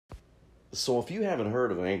So if you haven't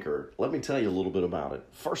heard of Anchor, let me tell you a little bit about it.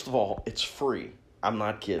 First of all, it's free. I'm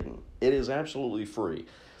not kidding. It is absolutely free.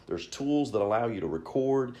 There's tools that allow you to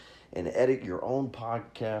record and edit your own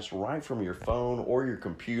podcast right from your phone or your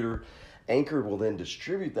computer. Anchor will then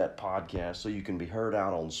distribute that podcast so you can be heard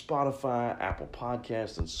out on Spotify, Apple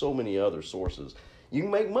Podcasts, and so many other sources. You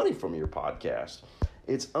can make money from your podcast.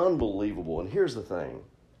 It's unbelievable. And here's the thing.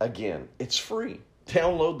 Again, it's free.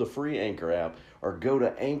 Download the free Anchor app or go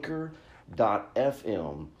to anchor.fm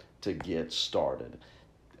to get started.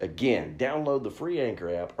 Again, download the free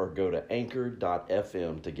Anchor app or go to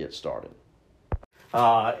anchor.fm to get started.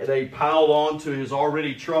 They piled on to his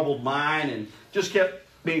already troubled mind and just kept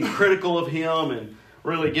being critical of him and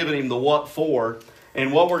really giving him the what for.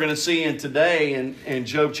 And what we're going to see in today in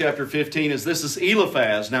Job chapter 15 is this is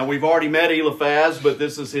Eliphaz. Now, we've already met Eliphaz, but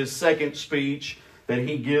this is his second speech that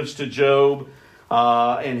he gives to Job.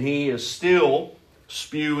 And he is still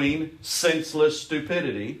spewing senseless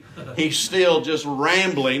stupidity. He's still just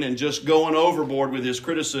rambling and just going overboard with his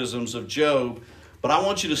criticisms of Job. But I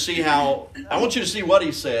want you to see what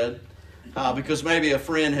he said, because maybe a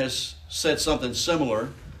friend has said something similar,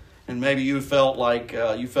 and maybe you felt like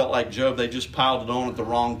Job, they just piled it on at the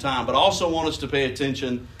wrong time. But I also want us to pay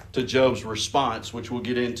attention to Job's response, which we'll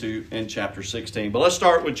get into in chapter 16. But let's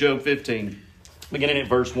start with Job 15, beginning at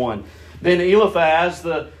verse 1. Then Eliphaz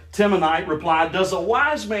the Temanite replied, "Does a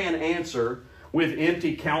wise man answer with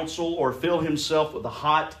empty counsel or fill himself with the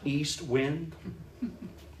hot east wind?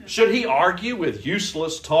 Should he argue with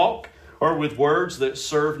useless talk or with words that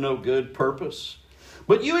serve no good purpose?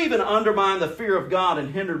 But you even undermine the fear of God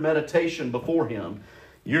and hinder meditation before him.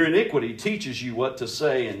 Your iniquity teaches you what to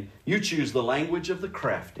say, and you choose the language of the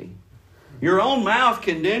crafty. Your own mouth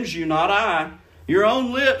condemns you, not I. Your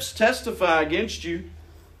own lips testify against you.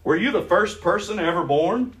 Were you the first person ever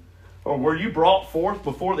born? Or were you brought forth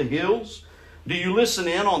before the hills? Do you listen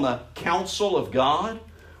in on the counsel of God?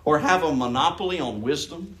 Or have a monopoly on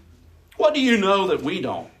wisdom? What do you know that we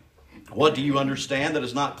don't? What do you understand that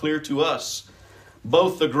is not clear to us?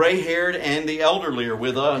 Both the gray-haired and the elderly are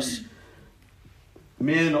with us,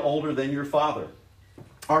 men older than your father.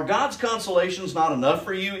 Are God's consolations not enough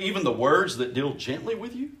for you, even the words that deal gently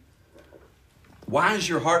with you? Why has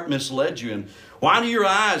your heart misled you? And why do your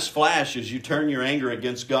eyes flash as you turn your anger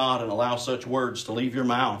against God and allow such words to leave your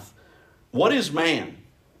mouth? What is man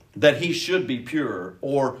that he should be pure,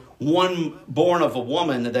 or one born of a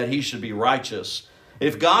woman that he should be righteous?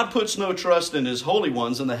 If God puts no trust in his holy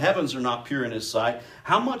ones and the heavens are not pure in his sight,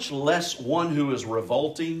 how much less one who is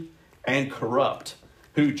revolting and corrupt,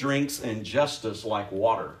 who drinks injustice like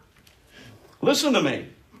water? Listen to me,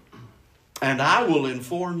 and I will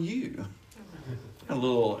inform you." A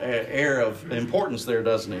little air of importance there,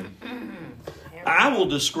 doesn't he? "I will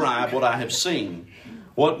describe what I have seen,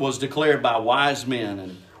 what was declared by wise men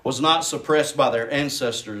and was not suppressed by their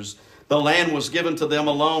ancestors. The land was given to them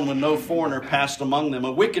alone when no foreigner passed among them.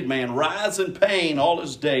 A wicked man writhes in pain all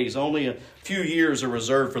his days. Only a few years are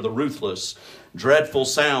reserved for the ruthless. Dreadful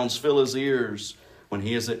sounds fill his ears. When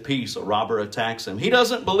he is at peace, a robber attacks him. He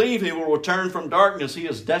doesn't believe he will return from darkness. He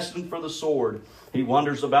is destined for the sword. He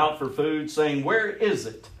wanders about for food, saying, 'Where is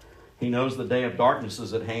it?' He knows the day of darkness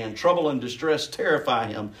is at hand. Trouble and distress terrify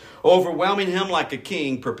him, overwhelming him like a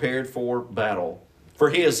king prepared for battle. For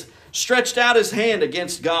he has stretched out his hand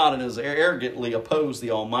against God and has arrogantly opposed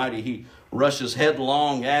the Almighty. He rushes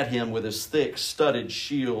headlong at him with his thick, studded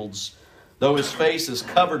shields. Though his face is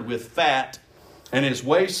covered with fat and his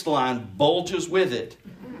waistline bulges with it,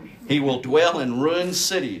 he will dwell in ruined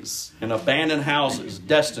cities and abandoned houses,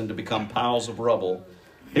 destined to become piles of rubble.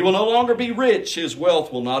 He will no longer be rich. His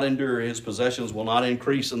wealth will not endure. His possessions will not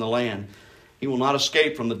increase in the land. He will not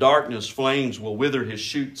escape from the darkness. Flames will wither his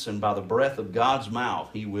shoots, and by the breath of God's mouth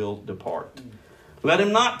he will depart. Let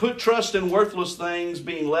him not put trust in worthless things.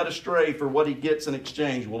 Being led astray for what he gets in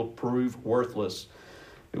exchange will prove worthless.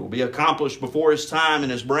 It will be accomplished before his time,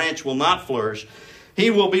 and his branch will not flourish.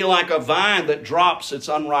 He will be like a vine that drops its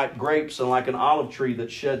unripe grapes and like an olive tree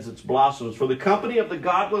that sheds its blossoms. For the company of the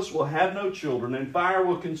godless will have no children, and fire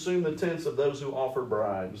will consume the tents of those who offer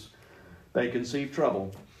bribes. They conceive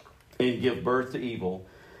trouble and give birth to evil.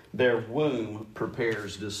 Their womb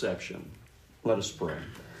prepares deception." Let us pray.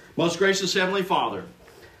 Most gracious Heavenly Father,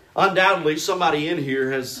 undoubtedly somebody in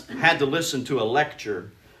here has had to listen to a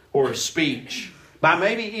lecture or a speech by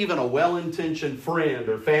maybe even a well-intentioned friend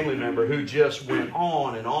or family member who just went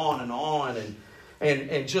on and on and on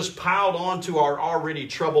and just piled onto our already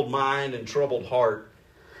troubled mind and troubled heart.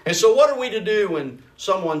 And so what are we to do when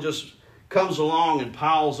someone just comes along and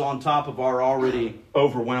piles on top of our already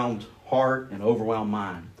overwhelmed heart and overwhelmed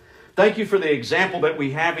mind? Thank you for the example that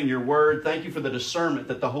we have in your word. Thank you for the discernment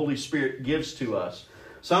that the Holy Spirit gives to us.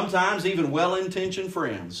 Sometimes even well-intentioned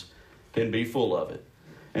friends can be full of it.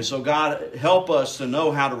 And so God, help us to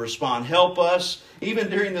know how to respond. Help us, even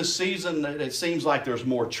during this season that it seems like there's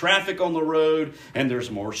more traffic on the road and there's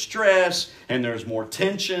more stress and there's more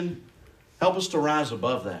tension. Help us to rise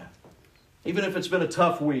above that. Even if it's been a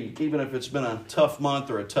tough week, even if it's been a tough month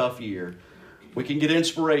or a tough year, we can get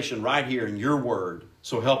inspiration right here in your word.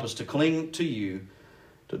 So help us to cling to you,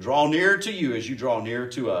 to draw nearer to you as you draw nearer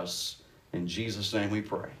to us. In Jesus' name we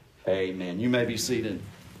pray. Amen. You may be seated.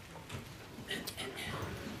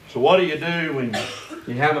 So what do you do when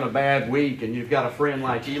you're having a bad week and you've got a friend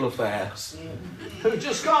like Eliphaz who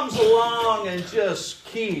just comes along and just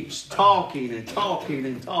keeps talking and talking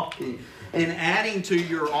and talking and adding to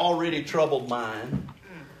your already troubled mind,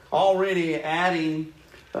 already adding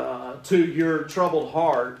to your troubled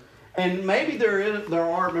heart? And maybe there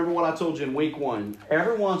are, remember what I told you in week 1,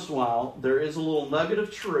 every once in a while there is a little nugget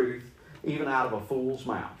of truth even out of a fool's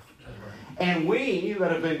mouth. And we that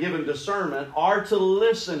have been given discernment are to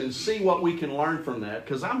listen and see what we can learn from that.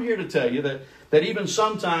 Because I'm here to tell you that even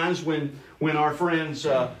sometimes when our friends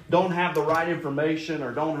don't have the right information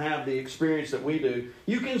or don't have the experience that we do,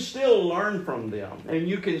 you can still learn from them. And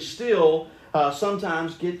you can still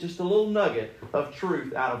sometimes get just a little nugget of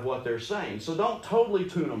truth out of what they're saying. So don't totally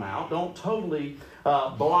tune them out. Don't totally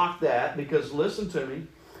block that, because listen to me.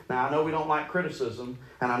 Now, I know we don't like criticism,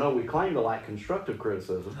 and I know we claim to like constructive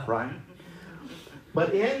criticism, right?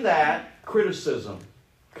 But in that criticism,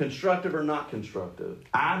 constructive or not constructive,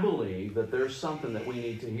 I believe that there's something that we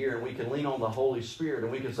need to hear, and we can lean on the Holy Spirit,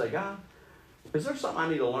 and we can say, God, is there something I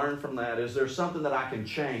need to learn from that? Is there something that I can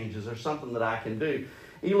change? Is there something that I can do?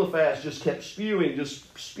 Eliphaz just kept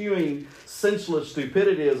spewing senseless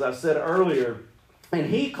stupidity, as I said earlier. And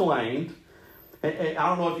he claimed, and I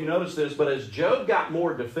don't know if you noticed this, but as Job got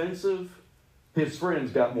more defensive, his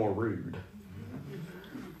friends got more rude.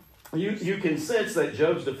 You can sense that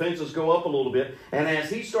Job's defenses go up a little bit. And as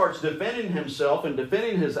he starts defending himself and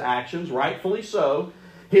defending his actions, rightfully so,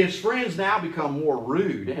 his friends now become more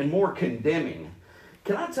rude and more condemning.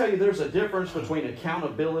 Can I tell you there's a difference between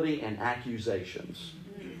accountability and accusations?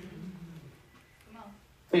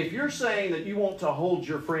 If you're saying that you want to hold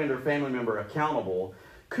your friend or family member accountable,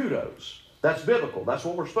 kudos. That's biblical. That's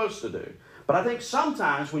what we're supposed to do. But I think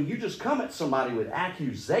sometimes when you just come at somebody with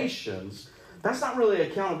accusations, that's not really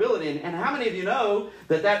accountability. And how many of you know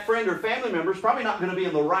that friend or family member is probably not going to be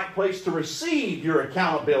in the right place to receive your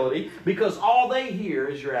accountability, because all they hear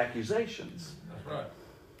is your accusations? That's right.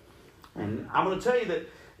 And I'm going to tell you that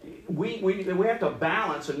we have to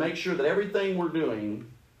balance and make sure that everything we're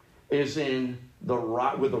doing is in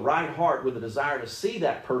with the right heart, with the desire to see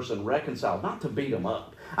that person reconciled, not to beat them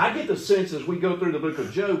up. I get the sense as we go through the book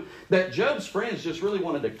of Job that Job's friends just really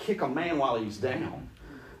wanted to kick a man while he's down.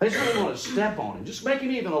 They just really want to step on him, just make him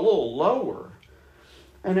even a little lower.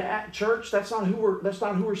 And at church, that's not who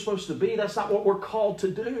we're supposed to be. That's not what we're called to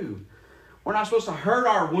do. We're not supposed to hurt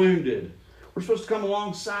our wounded. We're supposed to come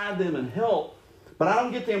alongside them and help. But I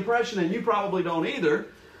don't get the impression, and you probably don't either,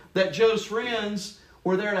 that Job's friends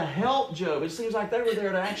were there to help Job. It seems like they were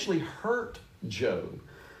there to actually hurt Job.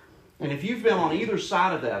 And if you've been on either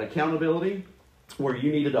side of that, accountability, where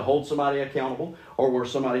you needed to hold somebody accountable, or where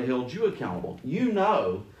somebody held you accountable, you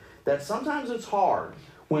know that sometimes it's hard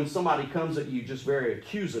when somebody comes at you just very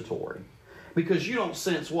accusatory, because you don't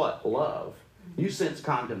sense what? Love. You sense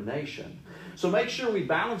condemnation. So make sure we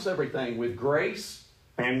balance everything with grace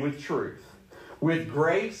and with truth. With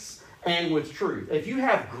grace and with truth. If you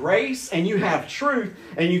have grace and you have truth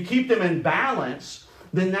and you keep them in balance,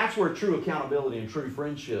 then that's where true accountability and true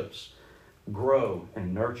friendships grow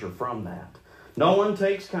and nurture from that. No one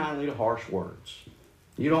takes kindly to harsh words.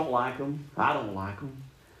 You don't like them. I don't like them.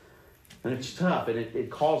 And it's tough, and it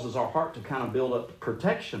causes our heart to kind of build up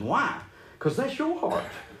protection. Why? Because that's your heart.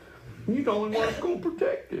 You're the only one that's going to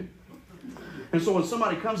protect it. And so when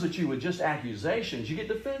somebody comes at you with just accusations, you get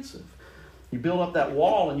defensive. You build up that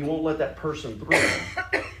wall and you won't let that person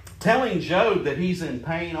through. Telling Job that he's in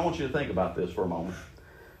pain, I want you to think about this for a moment.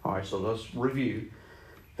 All right, so let's review.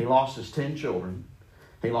 He lost his 10 children.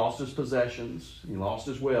 He lost his possessions. He lost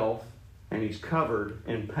his wealth. And he's covered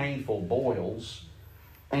in painful boils.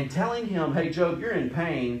 And telling him, hey, Job, you're in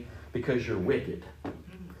pain because you're wicked.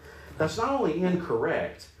 That's not only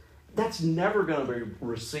incorrect, that's never going to be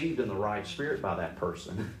received in the right spirit by that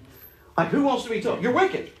person. Like, who wants to be told, you're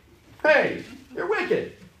wicked? Hey, you're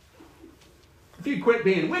wicked. If you quit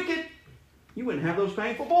being wicked, you wouldn't have those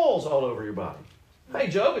painful boils all over your body. Hey,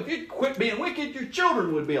 Job, if you quit being wicked, your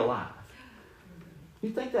children would be alive. You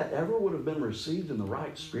think that ever would have been received in the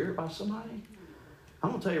right spirit by somebody? I'm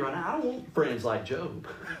going to tell you right now, I don't want friends like Job.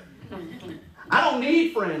 I don't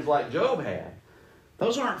need friends like Job had.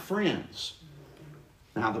 Those aren't friends.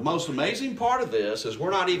 Now, the most amazing part of this is we're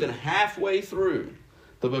not even halfway through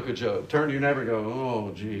the book of Job. Turn to your neighbor and go,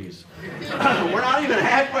 oh, geez. We're not even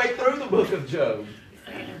halfway through the book of Job.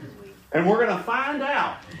 And we're going to find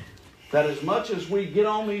out that as much as we get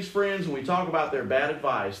on these friends and we talk about their bad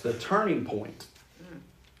advice, the turning point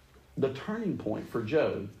for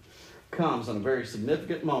Job comes in a very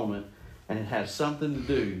significant moment, and it has something to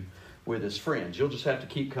do with his friends. You'll just have to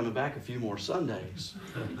keep coming back a few more Sundays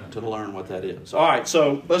to learn what that is. All right,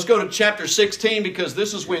 so let's go to chapter 16, because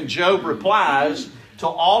this is when Job replies to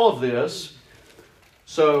all of this.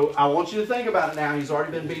 So I want you to think about it now. He's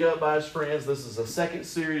already been beat up by his friends. This is a second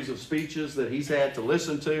series of speeches that he's had to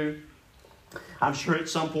listen to. I'm sure at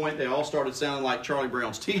some point they all started sounding like Charlie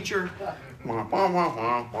Brown's teacher.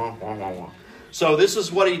 So this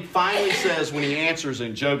is what he finally says when he answers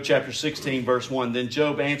in Job chapter 16, verse 1. Then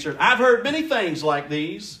Job answered, I've heard many things like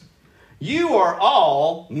these. You are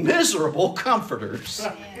all miserable comforters.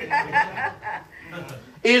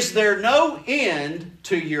 Is there no end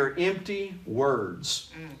to your empty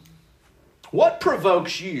words? What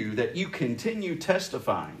provokes you that you continue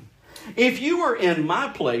testifying? If you were in my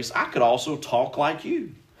place, I could also talk like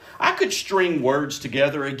you. I could string words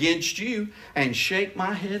together against you and shake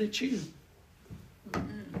my head at you.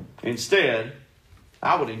 Instead,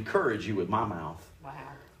 I would encourage you with my mouth. Wow.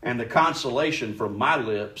 And the consolation from my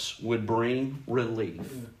lips would bring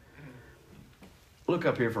relief. Look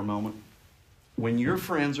up here for a moment. When your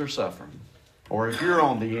friends are suffering, or if you're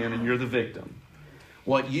on the end and you're the victim,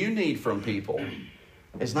 what you need from people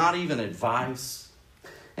is not even advice,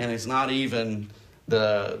 and it's not even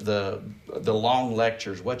the long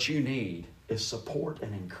lectures. What you need is support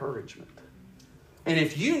and encouragement. And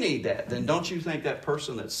if you need that, then don't you think that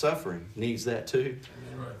person that's suffering needs that too?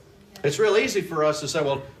 Right. It's real easy for us to say,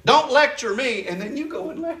 well, don't lecture me, and then you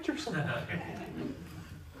go and lecture somebody.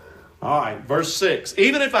 All right, verse 6.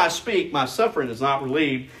 Even if I speak, my suffering is not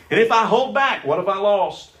relieved. And if I hold back, what have I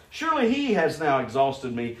lost? Surely he has now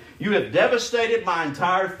exhausted me. You have devastated my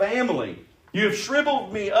entire family. You have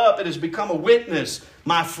shriveled me up. It has become a witness.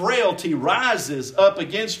 My frailty rises up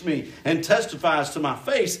against me and testifies to my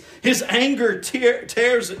face. His anger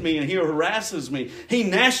tears at me and he harasses me. He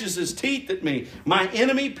gnashes his teeth at me. My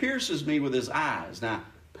enemy pierces me with his eyes. Now,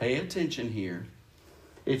 pay attention here.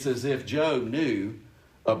 It's as if Job knew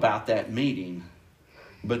about that meeting,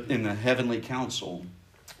 but in the heavenly council.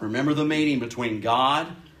 Remember the meeting between God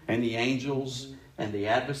and the angels and the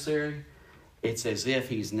adversary? It's as if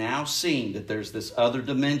he's now seen that there's this other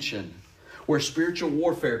dimension where spiritual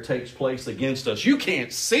warfare takes place against us. You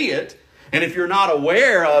can't see it. And if you're not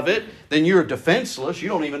aware of it, then you're defenseless. You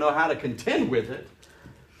don't even know how to contend with it.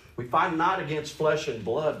 We fight not against flesh and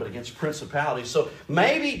blood, but against principalities. So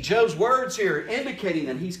maybe Job's words here are indicating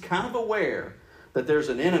that he's kind of aware that there's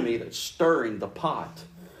an enemy that's stirring the pot.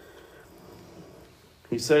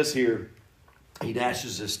 He says here, he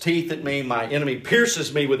dashes his teeth at me. My enemy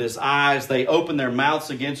pierces me with his eyes. They open their mouths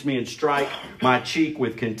against me and strike my cheek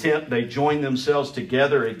with contempt. They join themselves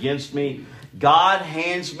together against me. God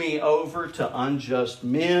hands me over to unjust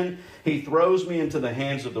men. He throws me into the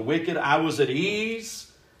hands of the wicked. I was at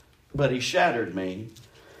ease, but he shattered me.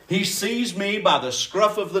 He seized me by the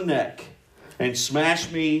scruff of the neck and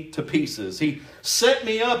smashed me to pieces. He set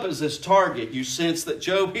me up as his target. You sense that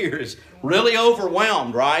Job here is really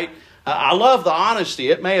overwhelmed, right? I love the honesty.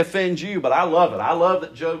 It may offend you, but I love it. I love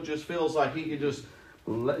that Job just feels like he can just,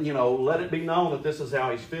 let it be known that this is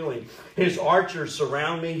how he's feeling. His archers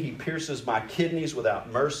surround me. He pierces my kidneys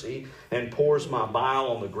without mercy and pours my bile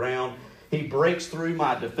on the ground. He breaks through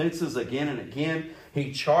my defenses again and again.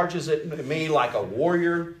 He charges at me like a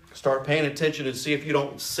warrior. Start paying attention and see if you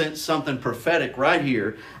don't sense something prophetic right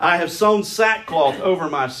here. I have sewn sackcloth over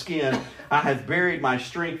my skin. I have buried my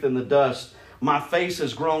strength in the dust. My face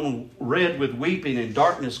has grown red with weeping, and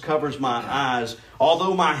darkness covers my eyes.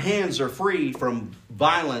 Although my hands are free from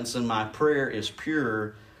violence and my prayer is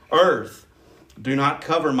pure, earth, do not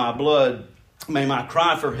cover my blood. May my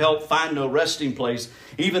cry for help find no resting place.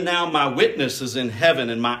 Even now my witness is in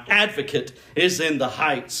heaven, and my advocate is in the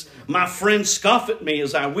heights. My friends scoff at me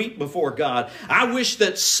as I weep before God. I wish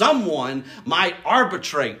that someone might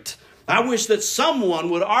arbitrate. I wish that someone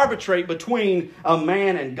would arbitrate between a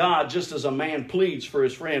man and God, just as a man pleads for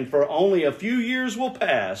his friend. For only a few years will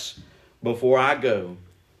pass before I go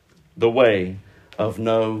the way of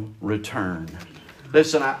no return.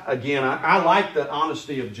 Listen, I like the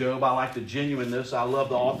honesty of Job. I like the genuineness. I love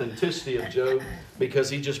the authenticity of Job because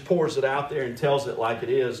he just pours it out there and tells it like it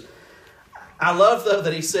is. I love, though,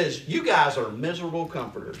 that he says, you guys are miserable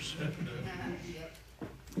comforters.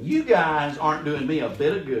 You guys aren't doing me a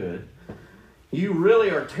bit of good. You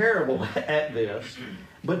really are terrible at this.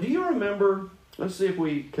 But do you remember, let's see if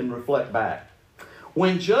we can reflect back.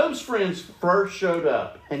 When Job's friends first showed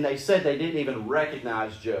up, and they said they didn't even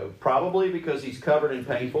recognize Job, probably because he's covered in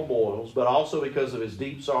painful boils, but also because of his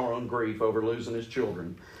deep sorrow and grief over losing his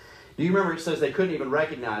children. Do you remember it says they couldn't even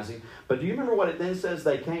recognize him? But do you remember what it then says?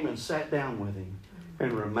 They came and sat down with him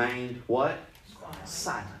and remained what?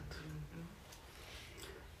 Silent.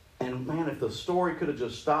 And man, if the story could have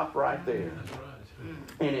just stopped right there.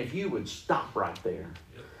 And if you would stop right there,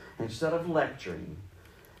 instead of lecturing,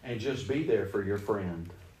 and just be there for your friend.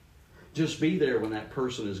 Just be there when that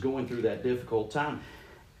person is going through that difficult time.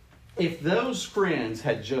 If those friends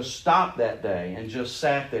had just stopped that day and just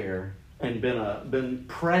sat there and been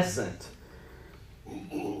present,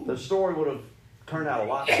 the story would have turned out a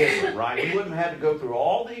lot different, right? We wouldn't have had to go through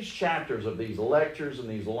all these chapters of these lectures and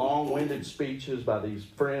these long-winded speeches by these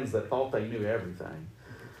friends that thought they knew everything.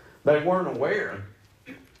 They weren't aware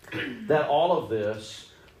that all of this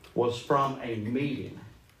was from a meeting.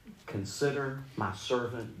 Consider my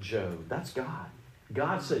servant Job. That's God.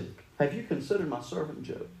 God said, have you considered my servant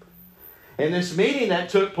Job? And this meeting that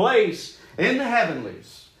took place in the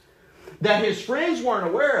heavenlies, that his friends weren't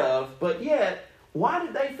aware of, but yet, why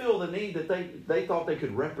did they feel the need that they thought they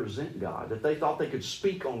could represent God, that they thought they could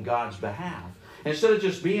speak on God's behalf? Instead of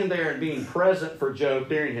just being there and being present for Job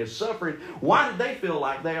during his suffering, why did they feel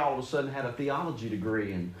like they all of a sudden had a theology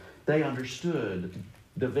degree and they understood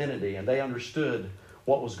divinity and they understood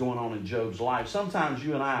what was going on in Job's life? Sometimes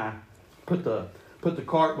you and I put the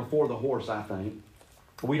cart before the horse, I think.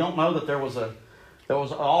 We don't know that there was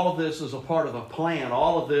all of this is a part of a plan.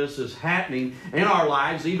 All of this is happening in our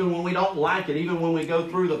lives, even when we don't like it, even when we go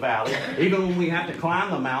through the valley, even when we have to climb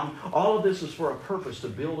the mountain. All of this is for a purpose, to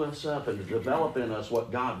build us up and to develop in us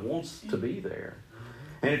what God wants to be there.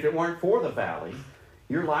 And if it weren't for the valley,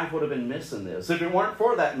 your life would have been missing this. If it weren't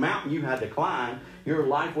for that mountain you had to climb, your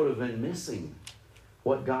life would have been missing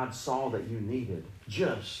what God saw that you needed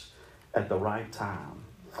just at the right time.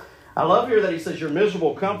 I love here that he says you're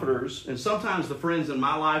miserable comforters, and sometimes the friends in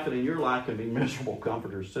my life and in your life can be miserable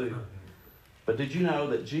comforters too. But did you know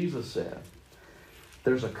that Jesus said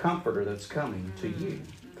there's a comforter that's coming to you?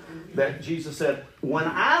 That Jesus said, when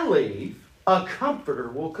I leave, a comforter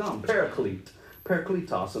will come.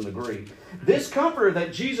 Parakletos in the Greek. This comforter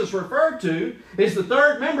that Jesus referred to is the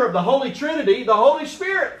third member of the Holy Trinity, the Holy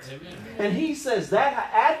Spirit. Amen. And he says that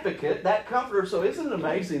advocate, that comforter. So isn't it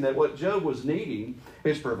amazing that what Job was needing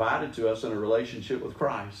is provided to us in a relationship with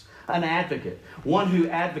Christ? An advocate, one who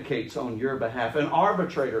advocates on your behalf, an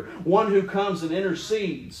arbitrator, one who comes and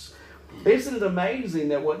intercedes. Isn't it amazing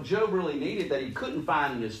that what Job really needed that he couldn't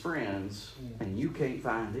find in his friends, and you can't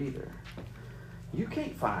find either? You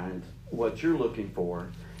can't find what you're looking for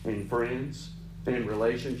in friends, in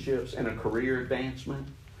relationships, in a career advancement.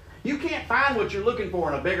 You can't find what you're looking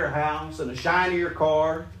for in a bigger house and a shinier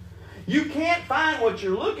car. You can't find what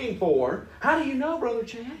you're looking for. How do you know, Brother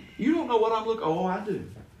Chad? You don't know what I'm looking for. Oh, I do.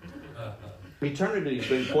 Eternity has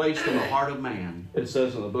been placed in the heart of man. It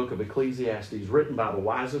says in the book of Ecclesiastes, written by the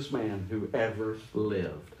wisest man who ever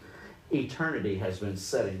lived. Eternity has been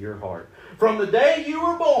set in your heart. From the day you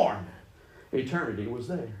were born, eternity was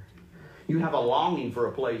there. You have a longing for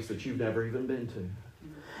a place that you've never even been to.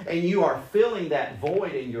 And you are filling that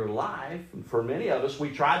void in your life. For many of us,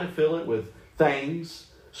 we try to fill it with things,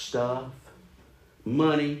 stuff,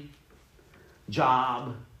 money,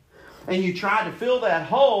 job. And you try to fill that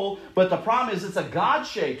hole, but the problem is it's a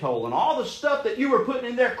God-shaped hole. And all the stuff that you were putting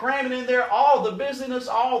in there, cramming in there, all the busyness,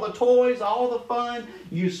 all the toys, all the fun,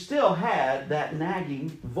 you still had that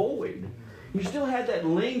nagging void. You still had that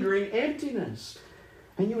lingering emptiness.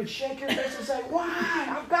 And you would shake your fist and say, why?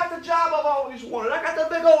 I've got the job I've always wanted. I got the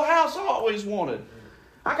big old house I always wanted.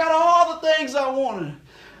 I got all the things I wanted.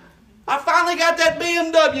 I finally got that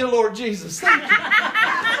BMW, Lord Jesus. Thank you.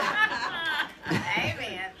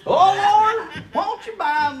 Amen. Oh, Lord, won't you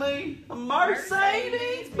buy me a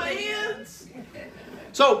Mercedes-Benz?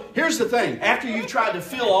 So, here's the thing. After you tried to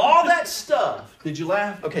fill all that stuff, did you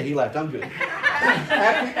laugh? Okay, he laughed. I'm good.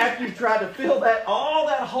 After you tried to fill all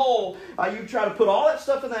that hole, you try to put all that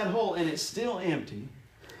stuff in that hole and it's still empty,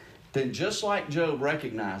 then just like Job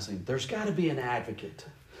recognizing, there's got to be an advocate.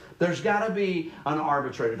 There's got to be an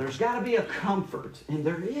arbitrator. There's got to be a comfort. And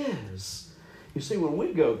there is. You see, when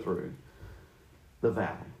we go through the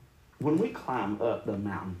valley, when we climb up the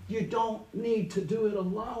mountain, you don't need to do it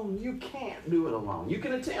alone. You can't do it alone. You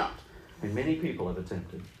can attempt. And many people have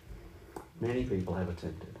attempted. Many people have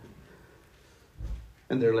attempted.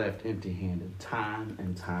 And they're left empty-handed time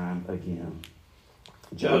and time again.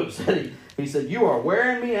 Job said, he said, you are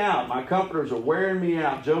wearing me out. My comforters are wearing me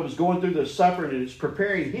out. Job is going through this suffering, and it's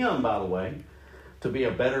preparing him, by the way, to be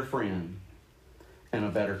a better friend and a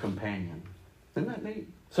better companion. Isn't that neat?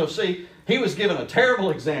 So see, he was given a terrible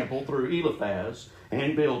example through Eliphaz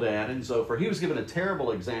and Bildad and so forth. He was given a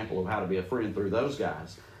terrible example of how to be a friend through those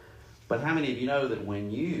guys. But how many of you know that when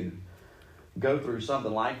you go through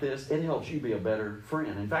something like this, it helps you be a better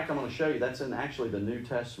friend? In fact, I'm going to show you that's in actually the New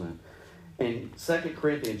Testament. In 2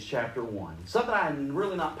 Corinthians chapter 1. Something I had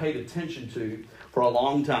really not paid attention to for a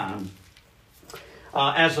long time.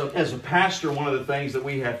 As a pastor, one of the things that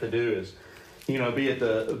we have to do is, be at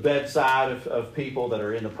the bedside of people that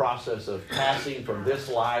are in the process of passing from this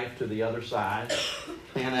life to the other side.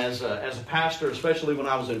 And as a pastor, especially when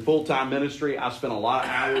I was in full-time ministry, I spent a lot of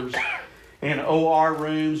hours in OR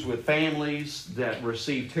rooms with families that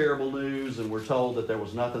received terrible news and were told that there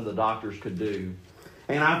was nothing the doctors could do.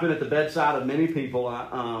 And I've been at the bedside of many people.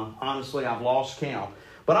 Honestly, I've lost count.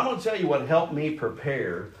 But I'm going to tell you what helped me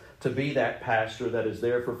prepare to be that pastor that is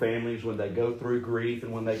there for families when they go through grief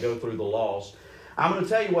and when they go through the loss. I'm going to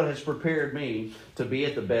tell you what has prepared me to be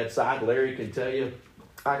at the bedside. Larry can tell you,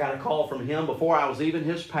 I got a call from him before I was even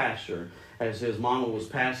his pastor as his mama was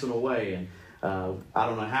passing away. And I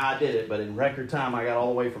don't know how I did it, but in record time I got all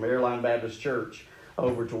the way from Airline Baptist Church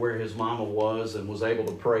over to where his mama was and was able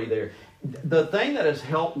to pray there. The thing that has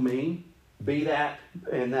helped me be that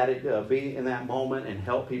be in that moment and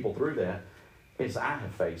help people through that is I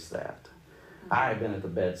have faced that. I have been at the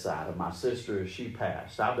bedside of my sister as she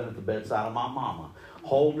passed. I've been at the bedside of my mama,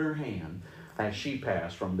 holding her hand as she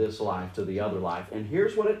passed from this life to the other life. And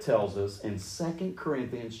here's what it tells us in 2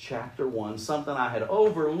 Corinthians chapter 1, something I had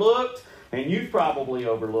overlooked, and you've probably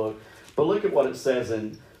overlooked. But look at what it says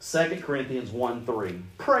in 2 Corinthians 1:3.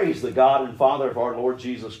 Praise the God and Father of our Lord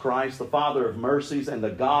Jesus Christ, the Father of mercies and the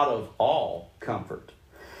God of all comfort.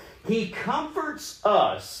 He comforts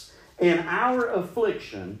us in our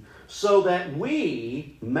affliction so that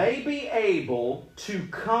we may be able to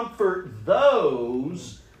comfort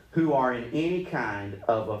those who are in any kind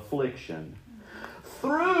of affliction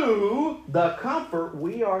through the comfort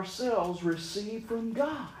we ourselves receive from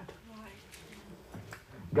God.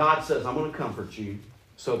 God says, I'm going to comfort you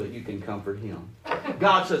so that you can comfort Him.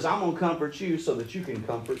 God says, I'm going to comfort you so that you can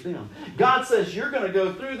comfort them. God says, you're going to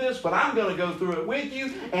go through this, but I'm going to go through it with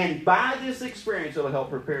you. And by this experience, it'll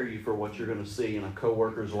help prepare you for what you're going to see in a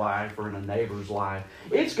coworker's life or in a neighbor's life.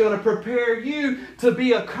 It's going to prepare you to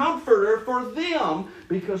be a comforter for them.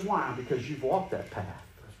 Because why? Because you've walked that path.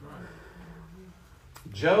 That's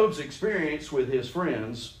right. Job's experience with his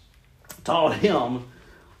friends taught him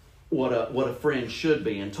what a friend should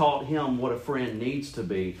be and taught him what a friend needs to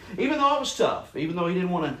be. Even though it was tough, even though he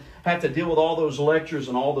didn't want to have to deal with all those lectures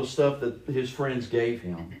and all the stuff that his friends gave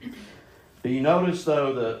him. Do you notice,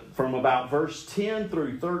 though, that from about verse 10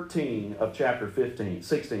 through 13 of chapter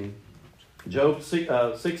 16, Job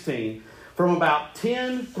 16, from about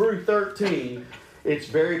 10 through 13, it's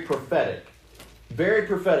very prophetic. Very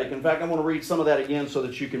prophetic. In fact, I want to read some of that again so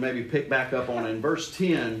that you can maybe pick back up on it. In verse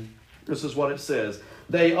 10, this is what it says.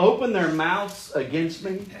 They open their mouths against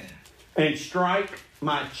me and strike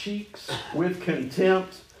my cheeks with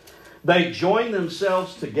contempt. They join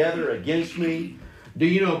themselves together against me. Do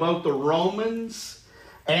you know both the Romans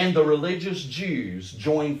and the religious Jews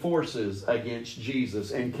joined forces against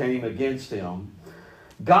Jesus and came against him?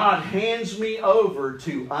 God hands me over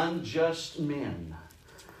to unjust men.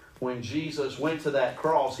 When Jesus went to that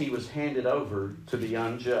cross, he was handed over to the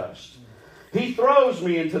unjust. He throws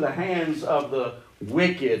me into the hands of the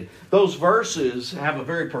wicked. Those verses have a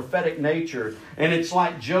very prophetic nature, and it's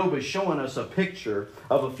like Job is showing us a picture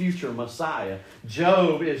of a future Messiah.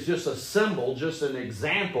 Job is just a symbol, just an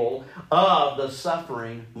example of the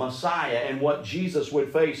suffering Messiah and what Jesus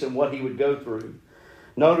would face and what he would go through.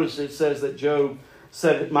 Notice it says that Job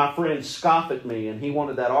said that my friends scoff at me, and he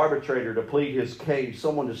wanted that arbitrator to plead his case,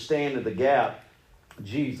 someone to stand in the gap.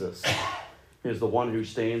 Jesus is the one who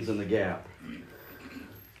stands in the gap.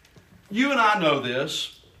 You and I know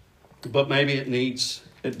this, but maybe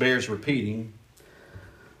it bears repeating.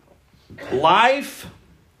 Life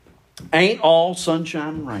ain't all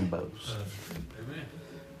sunshine and rainbows. Amen.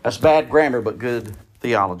 That's bad grammar, but good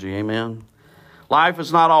theology. Amen. Life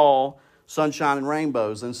is not all sunshine and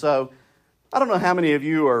rainbows. And so, I don't know how many of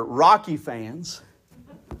you are Rocky fans,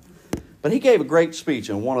 but he gave a great speech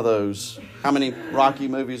in one of those. How many Rocky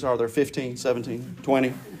movies are there? 15, 17,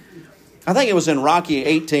 20? I think it was in Rocky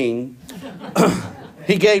 18.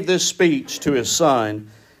 He gave this speech to his son,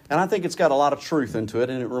 and I think it's got a lot of truth into it,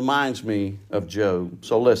 and it reminds me of Job.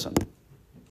 So listen.